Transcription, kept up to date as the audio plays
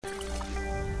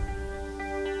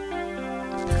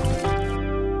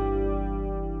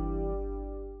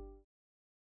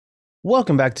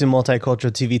Welcome back to Multicultural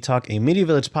TV Talk, a Media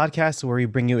Village podcast where we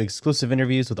bring you exclusive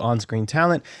interviews with on screen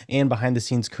talent and behind the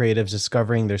scenes creatives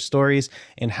discovering their stories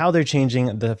and how they're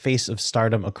changing the face of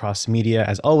stardom across media.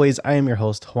 As always, I am your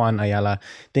host, Juan Ayala.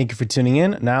 Thank you for tuning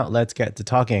in. Now, let's get to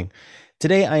talking.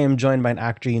 Today, I am joined by an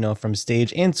actor you know from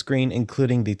stage and screen,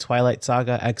 including the Twilight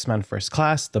Saga, X-Men First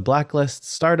Class, The Blacklist,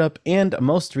 Startup, and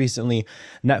most recently,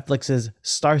 Netflix's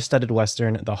star-studded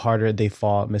Western, The Harder They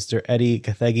Fall, Mr. Eddie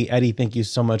Gathegi. Eddie, thank you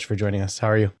so much for joining us. How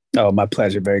are you? Oh, my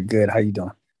pleasure. Very good. How you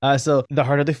doing? So, The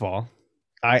Harder They Fall,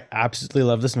 I absolutely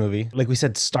love this movie. Like we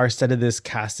said, star-studded, this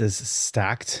cast is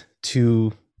stacked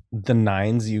to the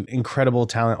nines. You incredible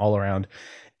talent all around,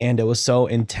 and it was so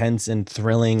intense and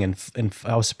thrilling, and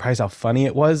I was surprised how funny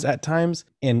it was at times,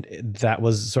 and that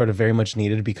was sort of very much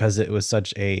needed because it was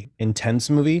such a intense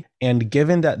movie. And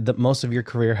given that most of your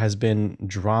career has been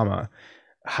drama,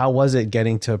 how was it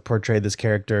getting to portray this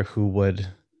character who would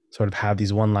sort of have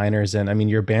these one-liners? And I mean,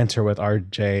 your banter with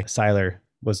RJ Seiler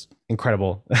was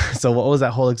incredible. So what was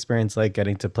that whole experience like,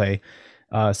 getting to play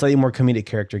a slightly more comedic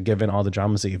character given all the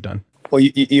dramas that you've done? Well,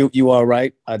 you are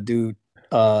right. I do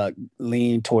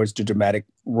lean towards the dramatic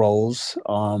roles.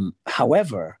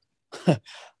 However,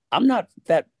 I'm not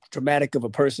that dramatic of a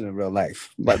person in real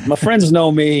life, but my friends know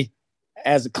me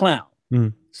as a clown.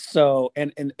 Mm. So,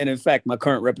 and in fact, my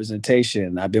current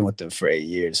representation, I've been with them for 8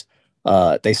 years.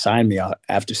 They signed me out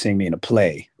after seeing me in a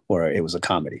play where it was a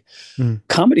comedy. Mm.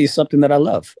 Comedy is something that I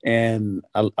love, and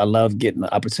I love getting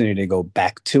the opportunity to go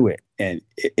back to it. And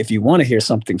if you want to hear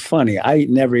something funny, I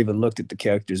never even looked at the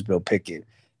characters Bill Pickett,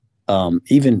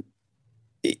 even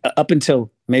up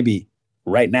until maybe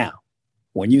right now,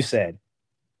 when you said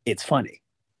it's funny.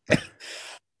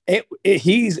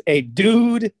 He's a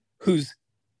dude who's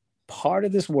part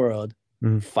of this world,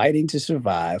 Mm. fighting to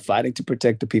survive, fighting to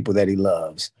protect the people that he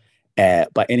loves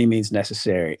by any means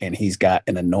necessary. And he's got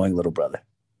an annoying little brother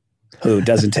who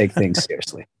doesn't take things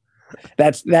seriously.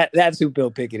 That's who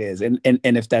Bill Pickett is. And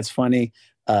if that's funny,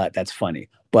 that's funny.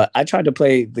 But I tried to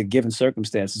play the given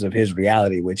circumstances of his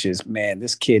reality, which is, man,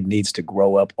 this kid needs to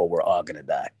grow up or we're all gonna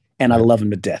die. And I Right. love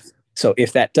him to death. So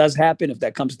if that does happen, if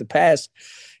that comes to pass,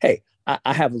 hey,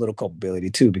 I have a little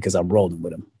culpability too because I'm rolling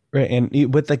with him. Right.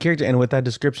 And with the character and with that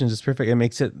description, it's perfect. It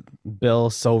makes it Bill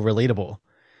so relatable.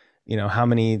 You know, how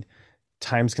many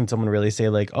times can someone really say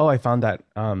like, "Oh, I found that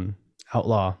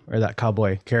outlaw or that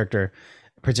cowboy character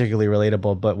particularly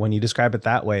relatable"? But when you describe it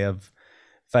that way of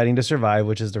fighting to survive,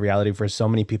 which is the reality for so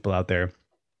many people out there,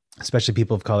 especially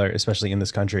people of color, especially in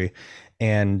this country,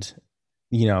 and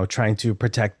trying to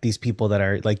protect these people that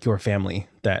are like your family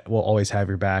that will always have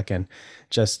your back, and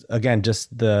just again,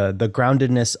 just the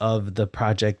groundedness of the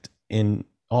project in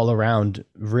all around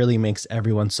really makes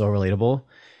everyone so relatable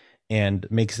and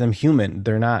makes them human.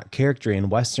 They're not character. In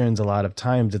westerns, a lot of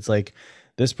times it's like,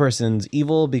 this person's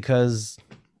evil because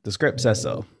the script says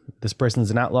so. This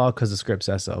person's an outlaw because the script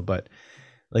says so. But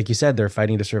like you said, they're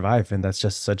fighting to survive, and that's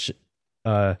just such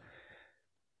a,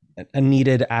 a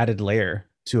needed added layer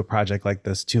to a project like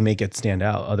this to make it stand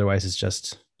out. Otherwise, it's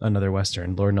just another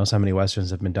western. Lord knows how many westerns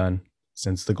have been done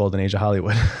since the golden age of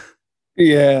Hollywood.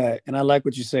 Yeah, and I like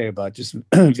what you say about just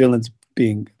villains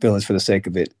being villains for the sake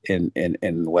of it in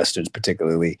westerns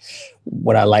particularly.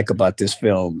 What I like about this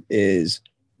film is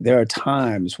there are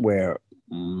times where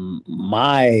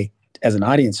my as an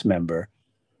audience member,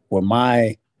 where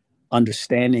my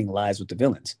understanding lies with the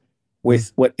villains, Mm.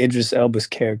 with what Idris Elba's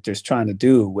character is trying to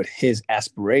do, what his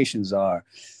aspirations are.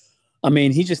 I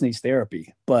mean, he just needs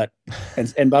therapy. But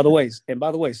and by the way,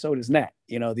 so does Nat.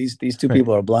 You know, these two Right.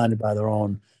 people are blinded by their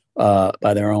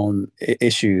own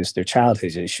issues, their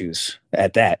childhood issues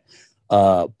at that.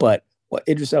 But what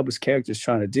Idris Elba's character is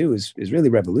trying to do is really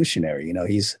revolutionary. You know,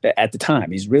 he's at the time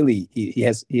he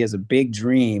has a big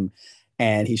dream,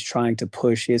 and he's trying to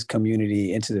push his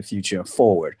community into the future and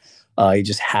forward. He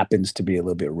just happens to be a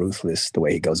little bit ruthless the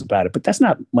way he goes about it, but that's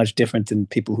not much different than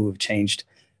people who have changed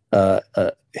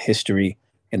history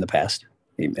in the past,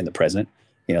 in the present.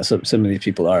 You know, so some of these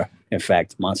people are in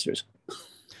fact monsters.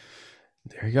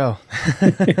 There you go.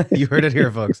 You heard it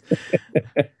here, folks.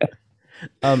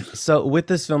 So with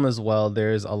this film as well,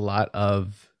 there's a lot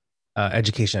of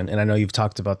education, and I know you've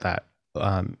talked about that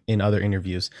in other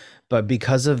interviews. But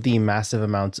because of the massive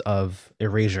amounts of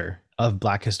erasure of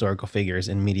Black historical figures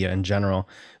in media in general,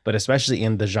 but especially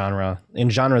in the genre,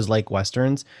 in genres like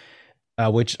westerns,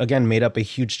 which again made up a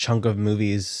huge chunk of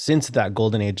movies since that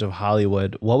golden age of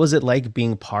Hollywood. What was it like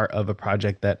being part of a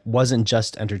project that wasn't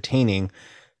just entertaining,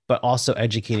 but also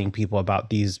educating people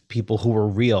about these people who were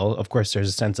real? Of course, there's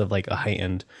a sense of like a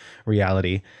heightened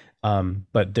reality,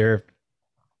 but they're,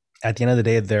 at the end of the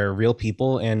day, they're real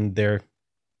people, and they're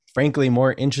frankly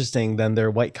more interesting than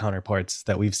their white counterparts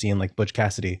that we've seen, like Butch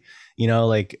Cassidy.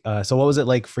 So what was it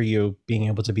like for you being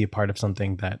able to be a part of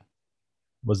something that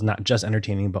was not just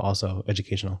entertaining but also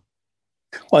educational?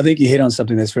 Well, I think you hit on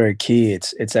something that's very key.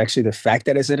 It's actually the fact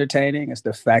that it's entertaining. It's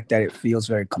the fact that it feels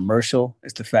very commercial.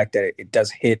 It's the fact that it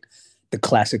does hit the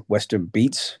classic Western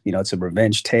beats. It's a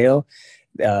revenge tale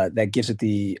that gives it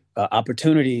the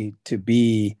opportunity to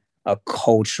be a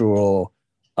culturally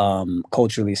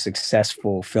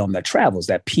successful film that travels,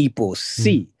 that people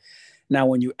see. Now,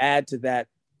 when you add to that,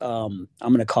 I'm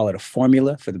going to call it a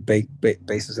formula for the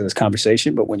basis of this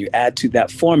conversation. But when you add to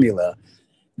that formula,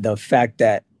 the fact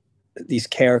that these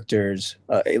characters,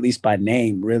 at least by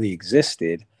name, really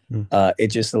existed, it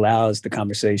just allows the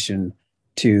conversation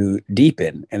to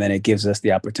deepen. And then it gives us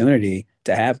the opportunity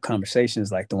to have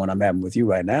conversations like the one I'm having with you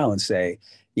right now and say,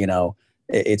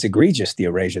 it's egregious, the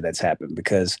erasure that's happened,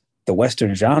 because the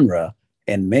Western genre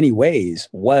in many ways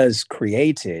was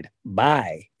created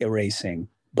by erasing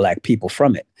Black people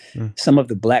from it. Some of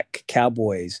the Black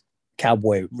cowboys,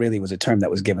 cowboy really was a term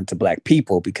that was given to Black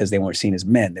people because they weren't seen as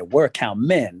men. There were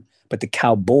cowmen, but the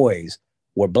cowboys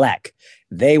were Black.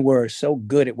 They were so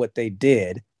good at what they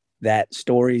did that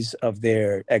stories of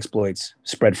their exploits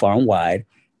spread far and wide,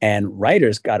 and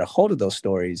writers got a hold of those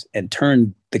stories and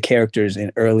turned the characters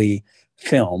in early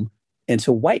film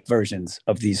into white versions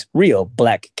of these real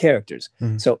Black characters.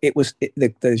 So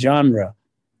the genre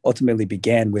ultimately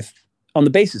began on the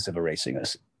basis of erasing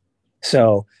us.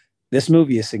 So this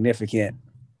movie is significant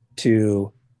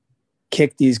to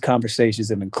kick these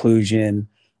conversations of inclusion,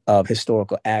 of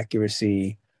historical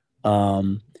accuracy,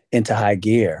 into high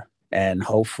gear. And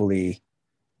hopefully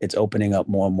it's opening up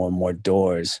more and more and more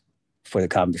doors for the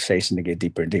conversation to get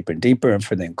deeper and deeper and deeper, and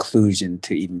for the inclusion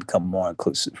to even become more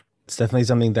inclusive. It's definitely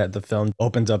something that the film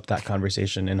opens up that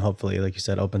conversation, and hopefully, like you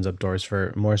said, opens up doors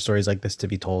for more stories like this to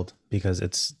be told, because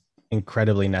it's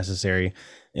incredibly necessary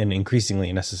and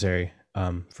increasingly necessary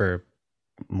for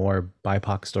more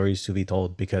BIPOC stories to be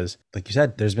told. Because, like you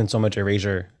said, there's been so much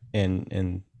erasure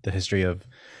in the history of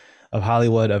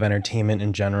Hollywood, of entertainment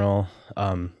in general,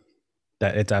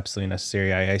 that it's absolutely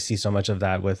necessary. I see so much of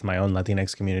that with my own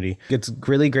Latinx community. It's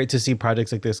really great to see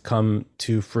projects like this come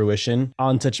to fruition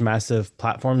on such massive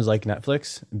platforms like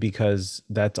Netflix, because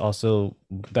that's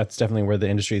definitely where the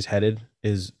industry is headed,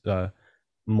 is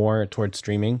more towards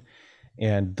streaming.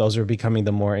 And those are becoming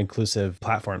the more inclusive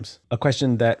platforms. A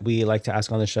question that we like to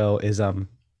ask on the show is,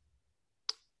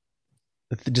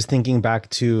 just thinking back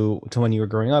to when you were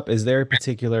growing up, is there a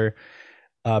particular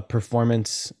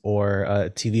performance or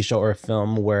a TV show or a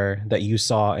film that you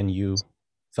saw and you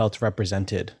felt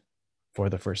represented for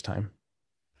the first time?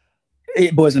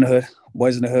 Boys in the Hood.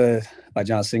 Boys in the Hood by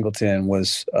John Singleton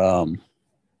was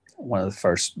one of the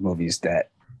first movies that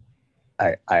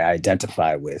I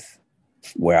identify with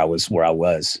where I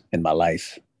was in my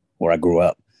life, where I grew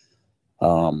up.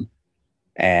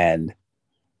 And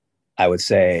I would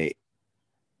say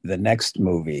the next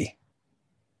movie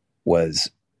was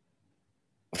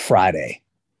Friday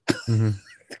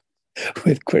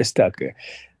with Chris Tucker,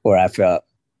 where I felt,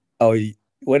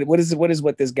 what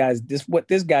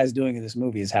this guy's doing in this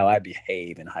movie is how I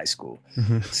behave in high school.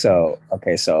 So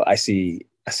I see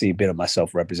a bit of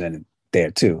myself represented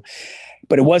there too.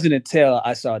 But it wasn't until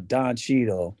I saw Don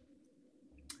Cheadle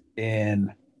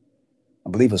in, I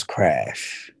believe it was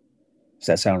Crash. Does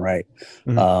that sound right?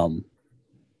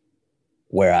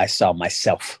 Where I saw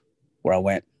myself, where I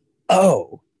went,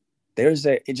 oh, there's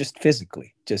a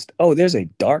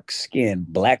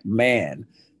dark-skinned Black man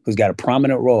who's got a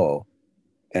prominent role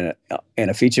in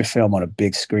a feature film on a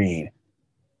big screen.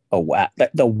 Oh, wow.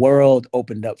 The world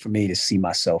opened up for me to see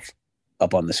myself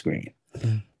up on the screen.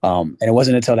 And it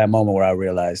wasn't until that moment where I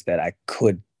realized that I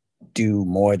could do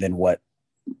more than what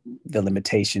the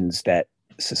limitations that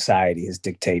society has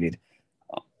dictated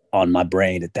on my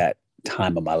brain at that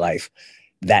time of my life.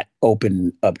 That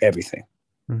opened up everything.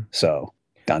 So,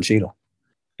 Don Cheadle.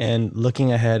 And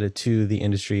looking ahead to the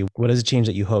industry, what is a change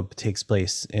that you hope takes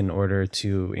place in order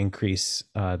to increase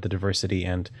the diversity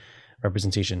and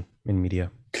representation in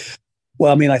media?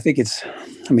 Well, I mean, I think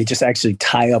just actually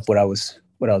tie up what I was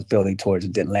building towards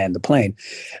and didn't land the plane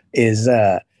is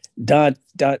Don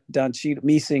Cheadle.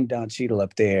 Me seeing Don Cheadle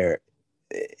up there,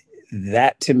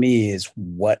 that to me is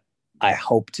what I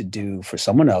hope to do for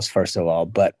someone else, first of all,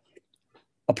 but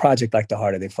a project like The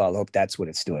Harder They Fall, I hope that's what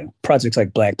it's doing. Projects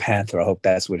like Black Panther, I hope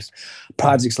that's what it's.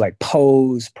 Projects like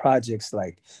Pose, projects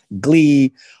like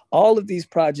Glee, all of these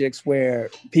projects where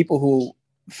people who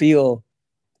feel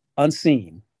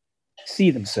unseen see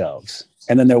themselves,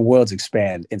 and then their worlds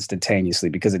expand instantaneously,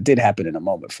 because it did happen in a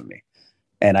moment for me.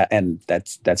 And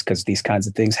that's because these kinds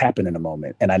of things happen in a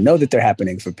moment, and I know that they're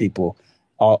happening for people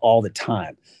all the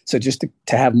time. So just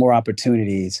to have more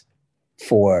opportunities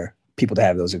for people to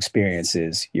have those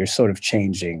experiences, you're sort of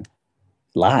changing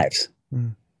lives.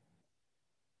 Mm.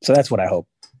 So that's what I hope,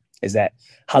 is that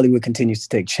Hollywood continues to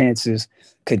take chances,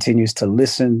 continues to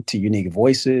listen to unique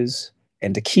voices,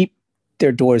 and to keep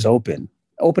their doors open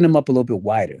them up a little bit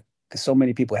wider, because so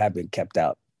many people have been kept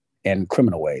out in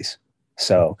criminal ways.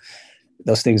 So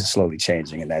those things are slowly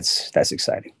changing, and that's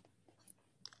exciting.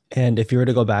 And if you were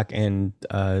to go back and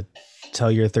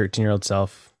tell your 13-year-old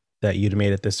self that you'd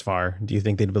made it this far, do you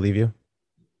think they'd believe you?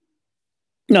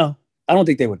 No, I don't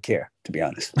think they would care, to be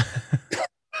honest.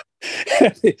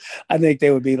 I think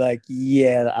they would be like,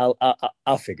 yeah,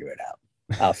 I'll figure it out.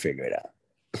 I'll figure it out.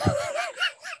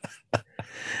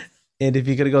 And if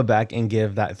you could go back and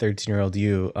give that 13-year-old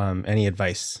you any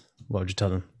advice, what would you tell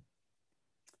them?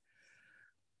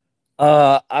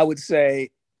 I would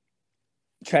say,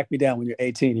 track me down when you're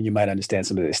 18 and you might understand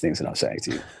some of these things that I'm saying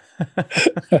to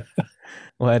you.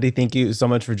 Well, Eddie, thank you so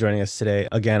much for joining us today.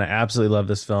 Again, I absolutely love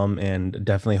this film and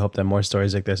definitely hope that more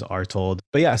stories like this are told.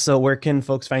 But yeah, so where can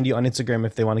folks find you on Instagram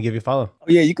if they want to give you a follow? Oh,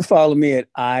 yeah, you can follow me at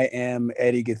I am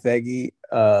Eddie Gathegi.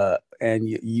 And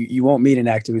you won't meet an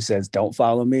actor who says don't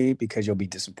follow me, because you'll be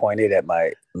disappointed at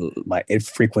my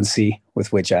infrequency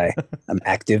with which I am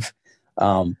active.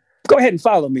 Go ahead and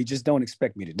follow me. Just don't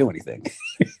expect me to do anything.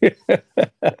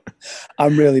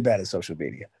 I'm really bad at social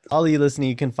media. All of you listening,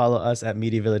 you can follow us at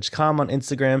Media Village Com on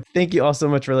Instagram. Thank you all so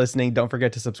much for listening. Don't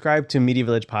forget to subscribe to Media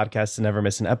Village Podcast to never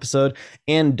miss an episode.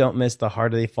 And don't miss The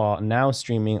Harder They Fall, now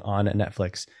streaming on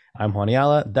Netflix. I'm Juan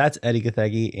Ayala. That's Eddie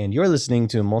Gathegi, and you're listening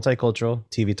to Multicultural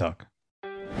TV Talk.